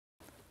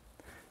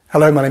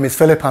Hello, my name is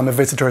Philip. I'm a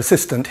visitor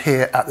assistant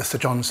here at the Sir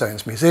John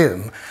Soane's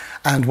Museum,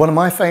 and one of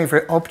my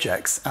favourite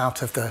objects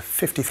out of the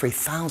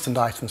 53,000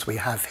 items we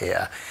have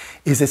here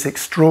is this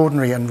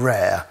extraordinary and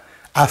rare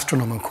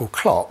astronomical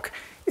clock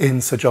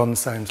in Sir John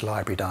Soane's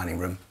library dining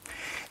room.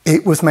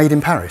 It was made in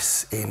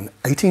Paris in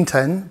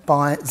 1810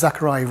 by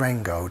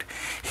Zacharie-Raingo.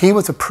 He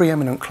was a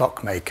preeminent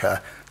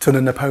clockmaker to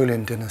the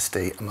Napoleon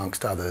dynasty,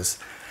 amongst others.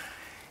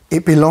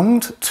 It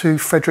belonged to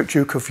Frederick,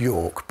 Duke of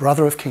York,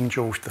 brother of King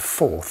George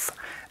IV,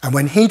 and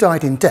when he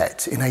died in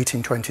debt in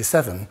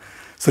 1827,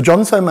 Sir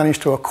John Soane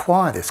managed to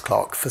acquire this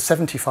clock for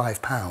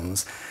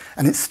 £75,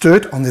 and it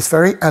stood on this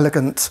very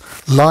elegant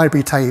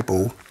library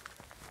table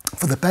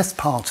for the best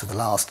part of the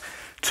last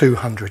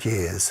 200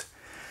 years.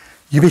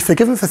 You'd be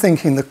forgiven for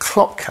thinking the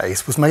clock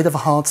case was made of a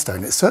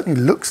hardstone. It certainly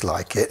looks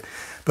like it,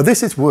 but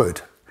this is wood,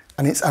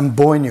 and it's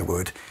Amboyna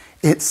wood.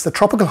 It's a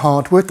tropical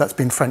hardwood that's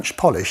been French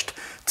polished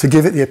to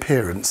give it the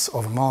appearance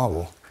of a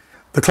marble.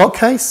 The clock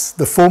case,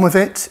 the form of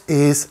it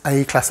is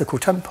a classical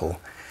temple,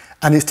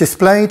 and it's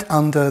displayed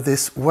under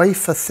this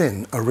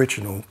wafer-thin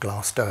original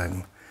glass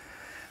dome.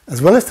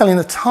 As well as telling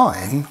the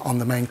time on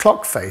the main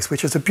clock face,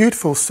 which is a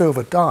beautiful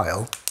silver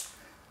dial,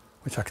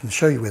 which I can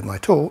show you with my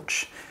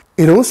torch,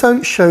 it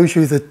also shows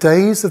you the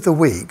days of the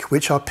week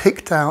which are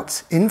picked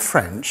out in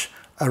French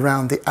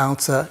around the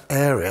outer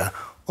area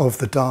of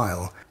the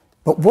dial.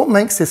 But what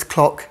makes this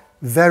clock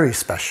very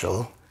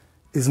special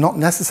is not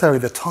necessarily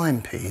the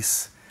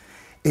timepiece,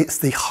 it's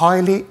the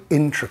highly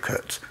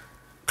intricate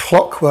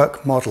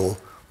clockwork model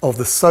of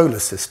the solar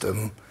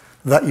system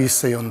that you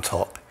see on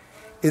top.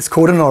 It's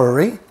called an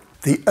orrery,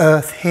 the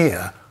Earth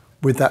here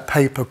with that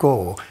paper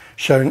gore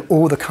showing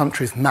all the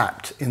countries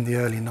mapped in the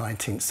early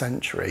 19th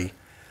century.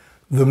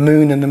 The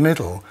moon in the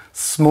middle,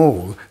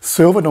 small,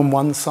 silvered on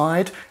one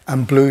side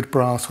and blued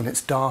brass on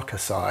its darker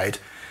side,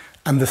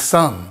 and the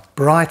sun,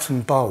 bright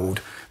and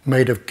bold,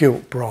 made of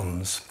gilt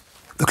bronze.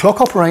 The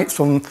clock operates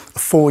on a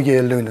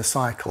 4-year lunar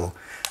cycle,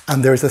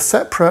 and there is a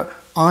separate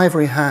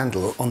ivory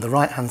handle on the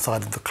right-hand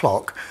side of the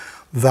clock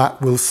that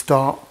will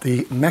start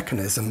the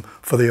mechanism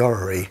for the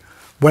orrery.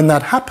 When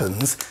that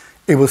happens,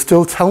 it will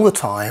still tell the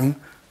time,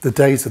 the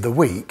days of the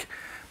week,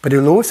 but it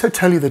will also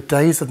tell you the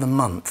days of the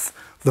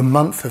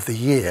month of the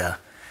year.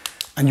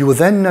 And you will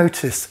then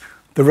notice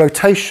the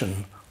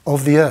rotation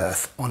of the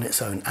Earth on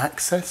its own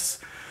axis,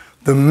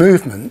 the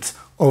movement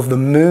of the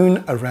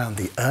moon around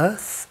the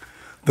Earth,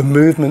 the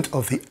movement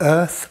of the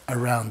Earth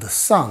around the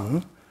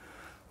sun.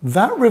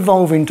 That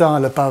revolving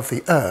dial above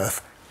the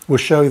Earth will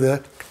show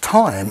the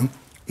time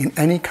in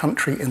any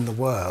country in the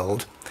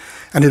world,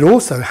 and it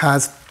also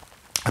has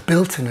a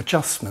built-in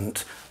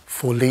adjustment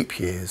for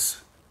leap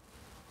years.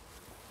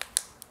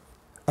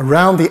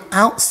 Around the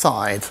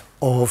outside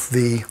of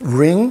the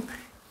ring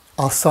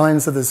are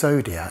signs of the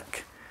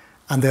zodiac,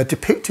 and they're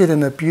depicted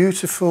in a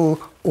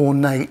beautiful,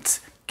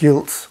 ornate,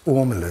 gilt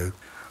ormolu.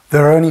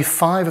 There are only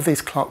 5 of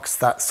these clocks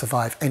that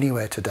survive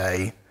anywhere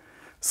today.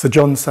 Sir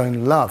John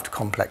Soane loved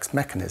complex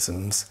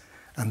mechanisms,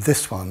 and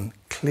this one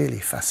clearly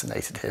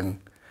fascinated him.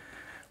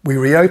 We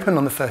reopen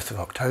on the 1st of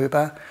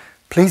October.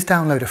 Please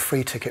download a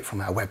free ticket from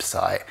our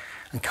website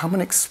and come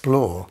and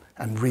explore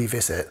and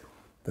revisit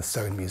the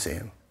Soane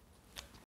Museum.